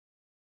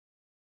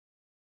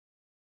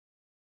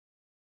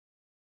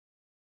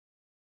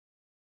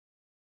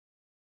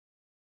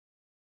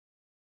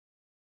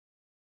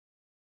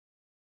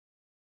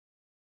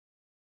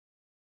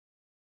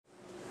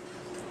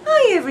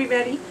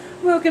everybody,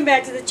 welcome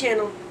back to the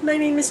channel. My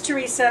name is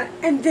Teresa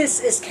and this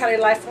is Cali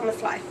Life on the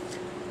Fly.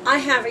 I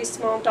have a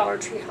small Dollar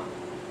Tree haul.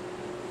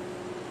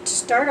 To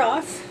start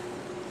off,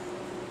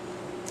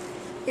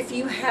 if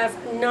you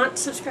have not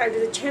subscribed to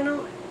the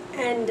channel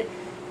and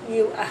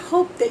I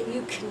hope that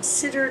you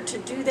consider to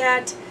do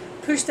that,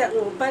 push that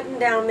little button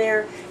down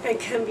there and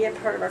come be a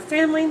part of our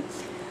family.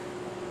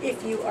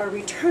 If you are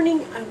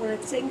returning, I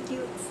want to thank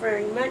you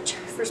very much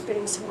for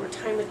spending some more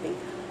time with me.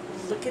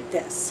 Look at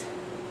this.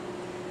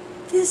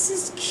 This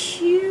is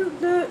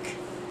cute, look.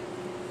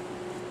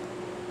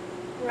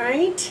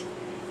 Right?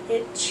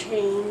 It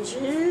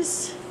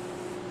changes.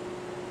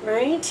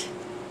 Right?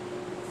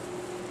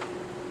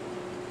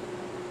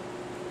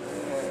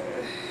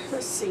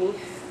 Let's see.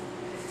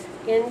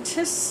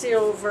 Into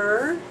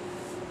silver.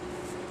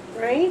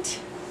 Right?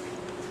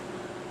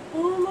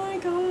 Oh my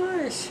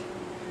gosh.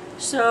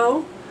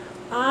 So,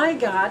 I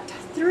got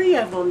 3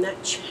 of them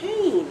that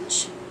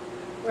change.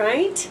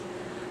 Right?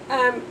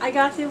 I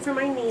got them for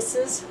my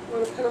nieces. I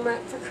want to put them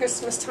up for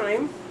Christmas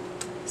time.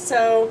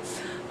 So,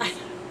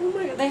 oh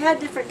my God, they had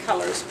different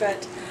colors,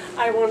 but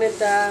I wanted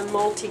the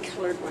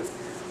multicolored one.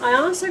 I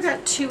also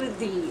got 2 of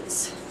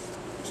these.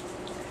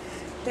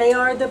 They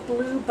are the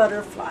blue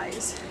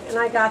butterflies, and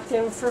I got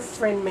them for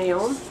friend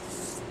mail.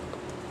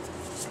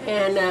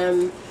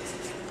 And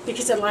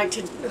because I like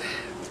to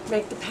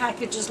make the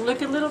packages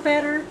look a little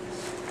better.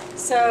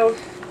 So,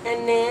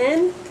 and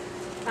then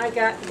I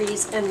got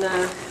these, and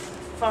the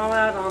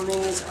fallout on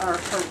these are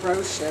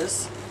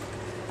ferocious,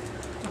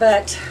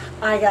 but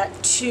I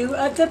got 2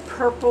 of the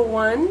purple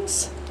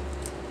ones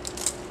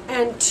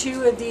and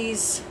 2 of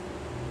these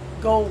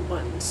gold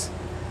ones.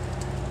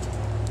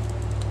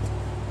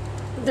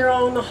 They're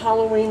all in the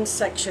Halloween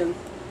section,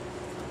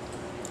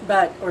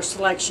 or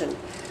selection.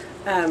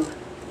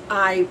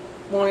 I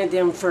wanted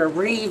them for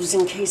Reeves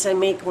in case I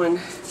make one.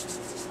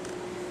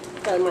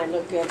 That might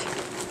look good.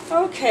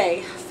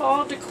 Okay,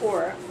 fall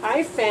decor.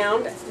 I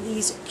found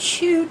these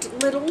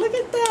cute little, look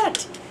at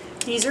that.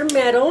 These are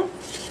metal.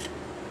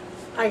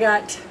 I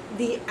got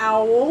the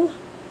owl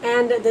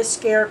and the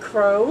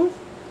scarecrow.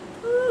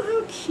 Oh,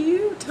 how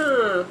cute,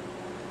 huh?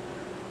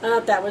 I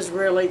thought that was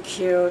really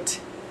cute.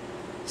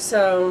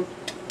 So,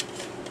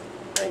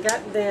 I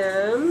got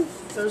them.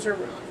 Those are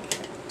really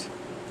cute.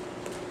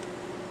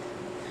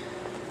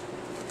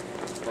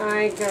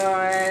 I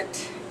got,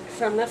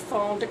 from the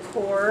fall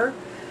decor,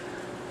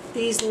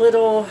 these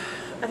little,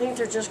 I think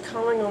they're just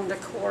calling them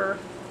decor.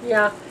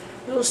 Yeah,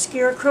 little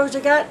scarecrows.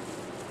 I got,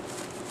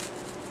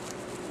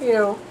 you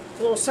know,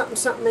 a little something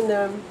something in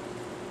the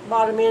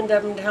bottom end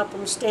of them to help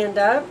them stand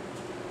up.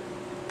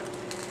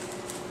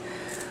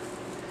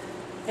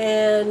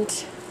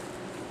 And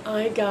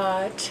I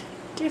got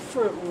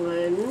different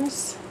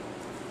ones.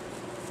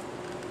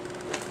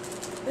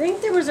 I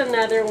think there was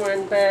another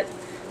one, but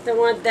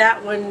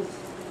that one,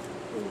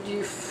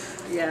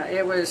 yeah,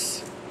 it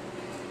was.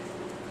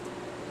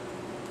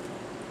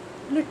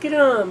 Look at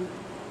them.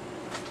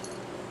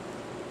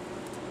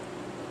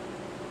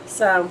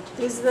 So,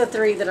 these are the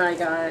 3 that I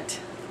got.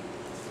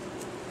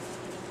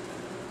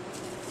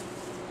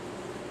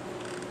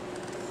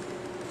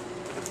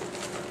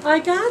 I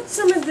got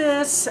some of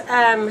this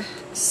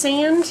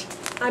sand.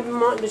 I'm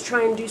wanting to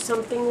try and do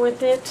something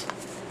with it.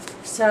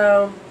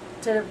 So,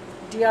 to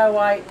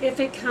DIY, if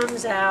it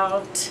comes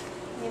out,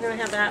 you know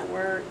how that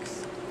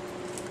works.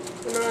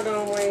 We're not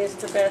always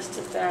the best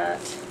at that.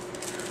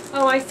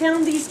 Oh, I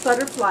found these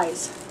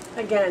butterflies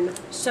again.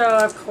 So,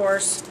 of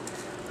course,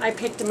 I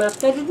picked them up.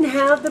 They didn't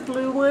have the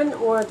blue one,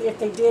 or if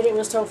they did, it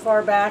was so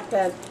far back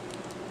that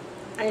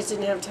I just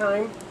didn't have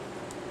time.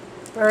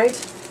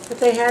 Alright? But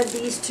they had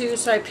these 2,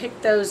 so I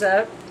picked those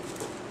up.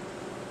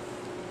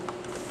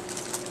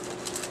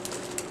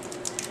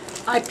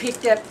 I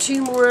picked up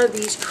 2 more of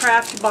these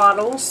craft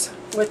bottles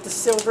with the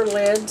silver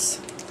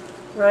lids.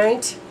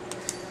 Right?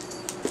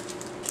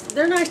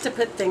 They're nice to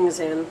put things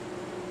in.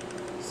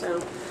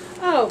 So,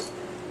 oh,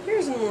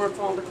 here's more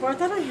fall decor. I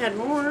thought I had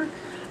more.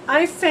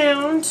 I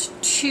found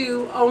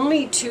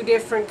only 2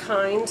 different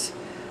kinds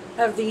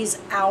of these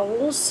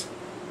owls,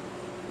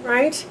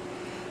 right?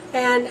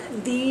 And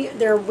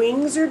their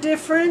wings are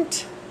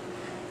different,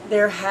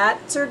 their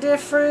hats are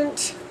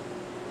different,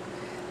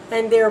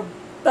 and their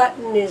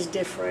button is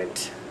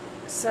different.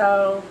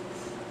 So,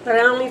 but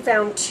I only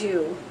found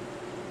 2.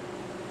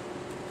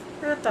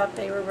 I thought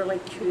they were really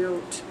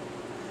cute.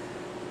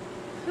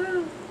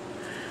 Oh.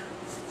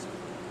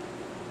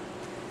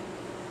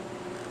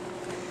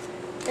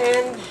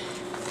 And,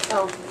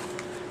 oh,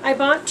 I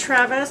bought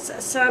Travis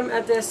some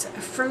of this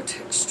fruit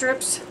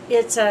strips.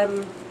 It's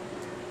the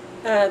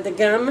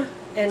gum,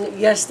 and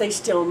yes, they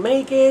still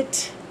make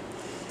it.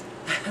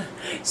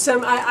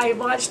 I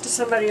watched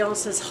somebody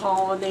else's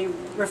haul, and they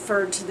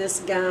referred to this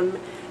gum,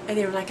 and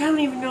they were like, I don't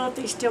even know if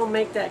they still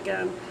make that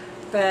gum.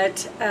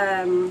 But,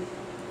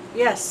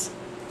 yes,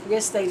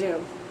 they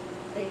do.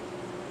 They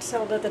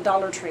sell it at the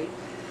Dollar Tree.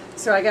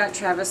 So I got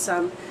Travis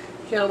some.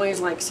 He always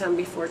likes some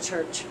before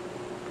church,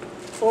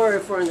 or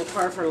if we're in the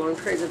car for a long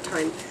period of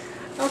time.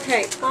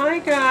 Okay, I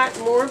got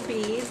more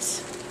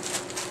beads.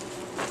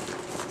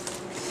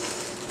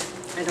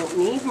 I don't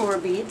need more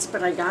beads,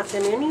 but I got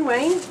them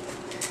anyway.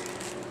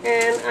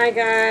 And I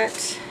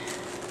got,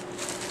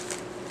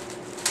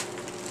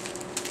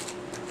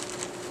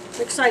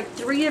 looks like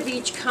 3 of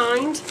each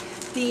kind.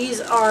 These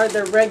are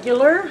the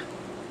regular.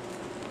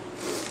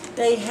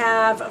 They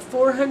have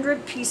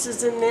 400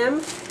 pieces in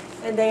them,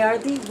 and they are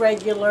the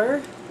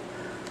regular.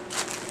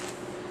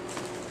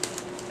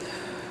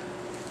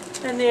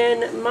 And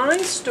then my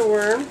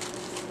store,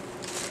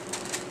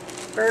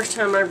 first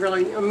time I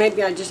really, or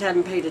maybe I just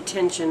hadn't paid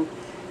attention,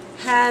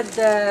 had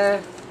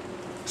the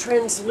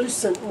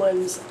translucent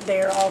ones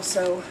there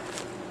also.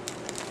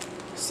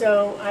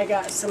 So I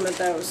got some of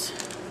those.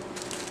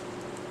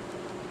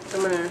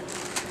 I'm going to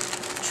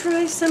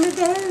try some of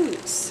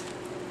those.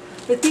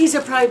 But these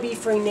will probably be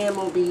for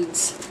enamel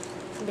beads,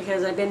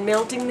 because I've been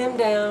melting them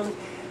down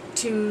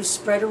to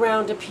spread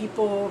around to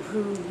people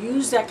who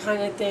use that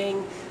kind of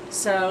thing.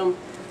 So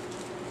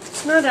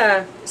it's not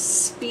a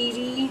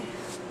speedy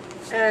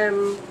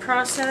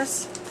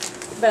process,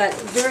 but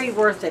very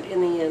worth it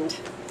in the end.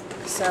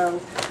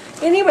 So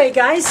anyway,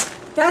 guys,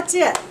 that's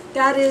it.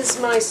 That is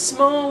my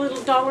small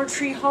little Dollar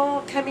Tree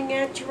haul coming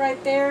at you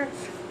right there.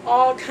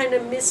 All kind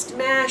of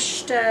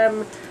mist-mashed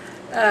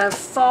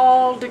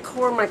fall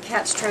decor. My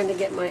cat's trying to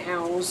get my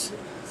owls.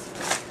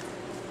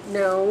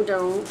 No,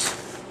 don't.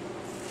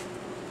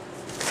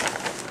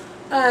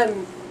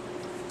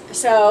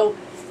 So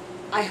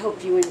I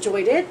hope you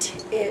enjoyed it.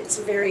 It's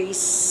a very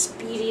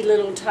speedy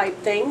little type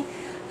thing.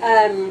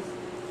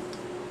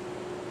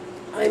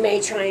 I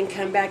may try and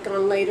come back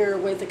on later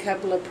with a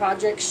couple of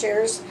project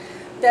shares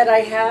that I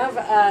have.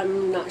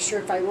 I'm not sure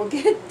if I will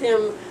get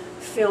them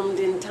filmed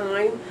in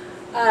time.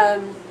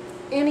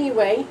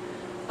 Anyway,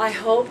 I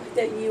hope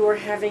that you are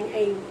having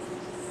a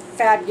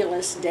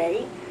fabulous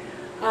day.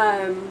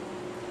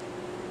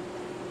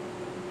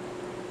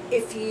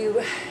 If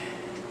you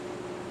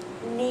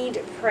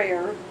need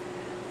prayer,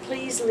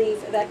 please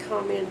leave that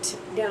comment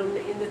down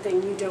in the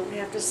thing. You don't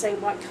have to say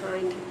what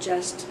kind,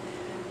 just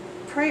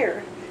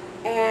prayer.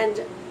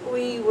 And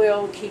we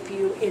will keep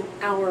you in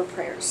our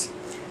prayers.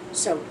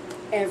 So,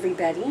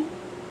 everybody,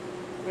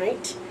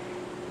 right,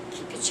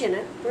 keep your chin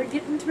up. We're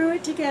getting through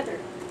it together.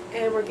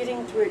 And we're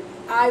getting through it,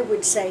 I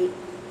would say,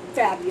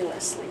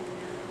 fabulously.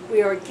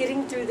 We are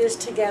getting through this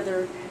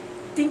together.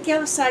 Think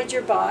outside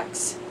your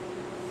box.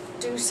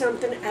 Do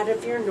something out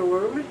of your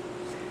norm.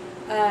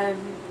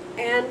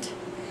 And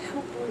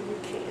help where you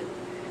can.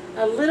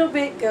 A little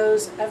bit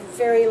goes a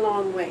very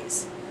long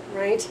ways,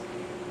 right?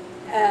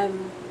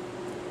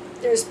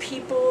 There's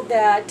people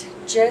that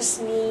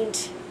just need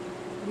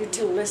you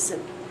to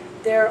listen.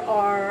 There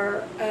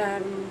are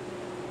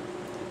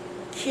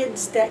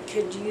kids that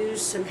could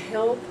use some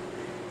help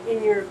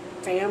in your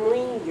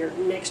family, your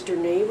next door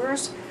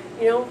neighbors.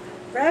 You know,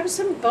 grab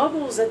some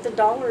bubbles at the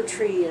Dollar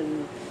Tree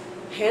and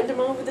hand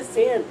them over the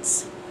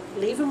fence.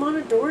 Leave them on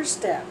a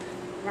doorstep,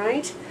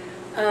 right?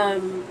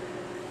 You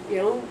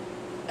know,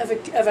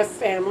 of a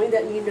family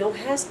that you know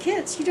has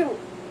kids. You don't,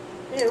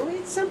 you know,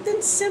 it's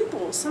something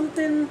simple,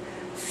 something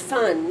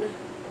fun,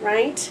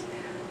 right?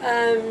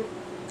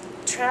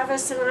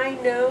 Travis and I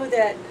know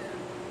that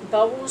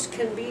bubbles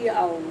can be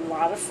a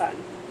lot of fun.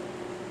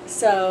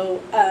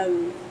 So,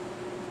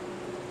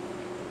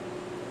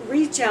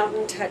 reach out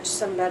and touch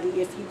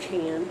somebody if you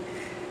can.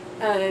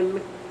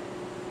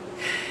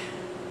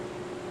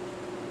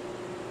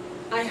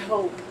 I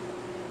hope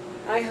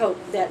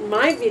that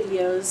my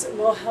videos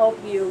will help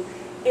you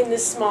in the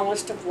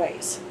smallest of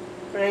ways,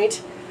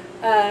 right?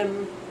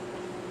 I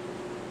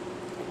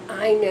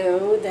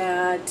know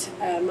that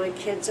my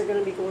kids are going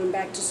to be going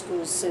back to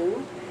school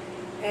soon,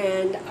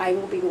 and I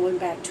will be going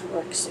back to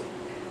work soon.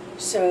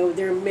 So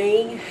there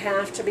may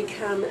have to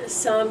become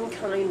some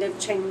kind of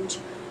change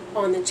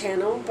on the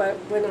channel, but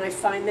when I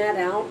find that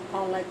out,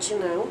 I'll let you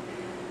know.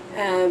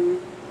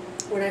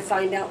 When I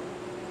find out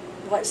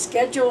what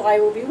schedule I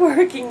will be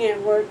working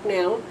at work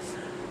now,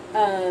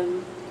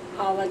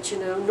 I'll let you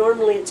know.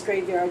 Normally it's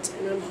graveyards,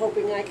 and I'm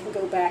hoping I can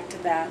go back to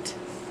that.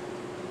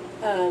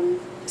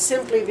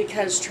 Simply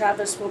because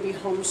Travis will be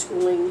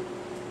homeschooling,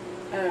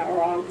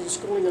 or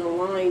schooling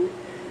online,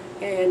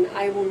 and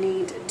I will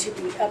need to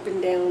be up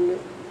and down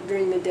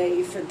during the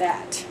day for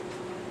that.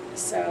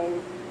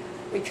 So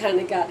we kind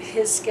of got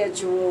his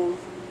schedule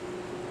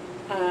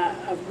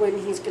of when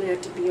he's going to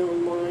have to be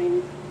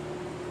online.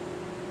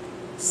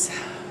 So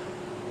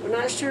we're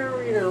not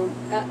sure, you know,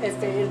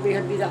 if it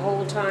would be the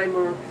whole time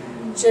or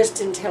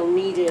just until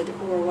needed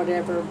or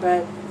whatever,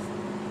 but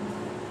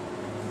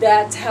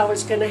that's how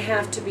it's going to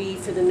have to be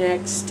for the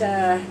next,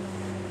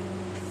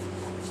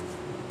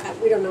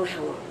 we don't know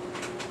how long.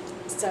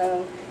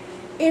 So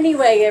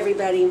anyway,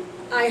 everybody,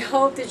 I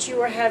hope that you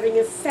are having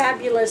a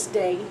fabulous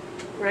day,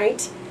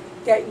 right?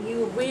 That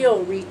you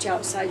will reach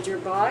outside your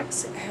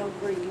box, help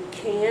where you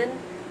can,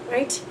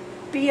 right?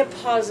 Be a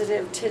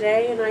positive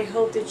today, and I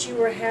hope that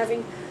you are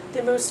having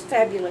the most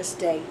fabulous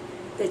day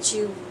that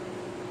you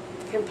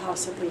can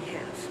possibly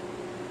have.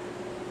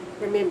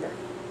 Remember,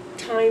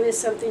 time is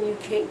something you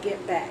can't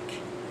get back.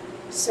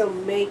 So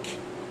make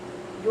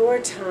your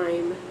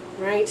time,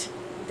 right,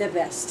 the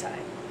best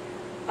time.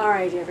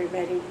 Alright,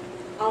 everybody.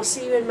 I'll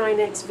see you in my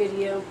next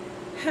video.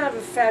 Have a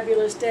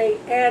fabulous day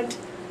and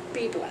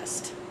be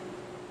blessed.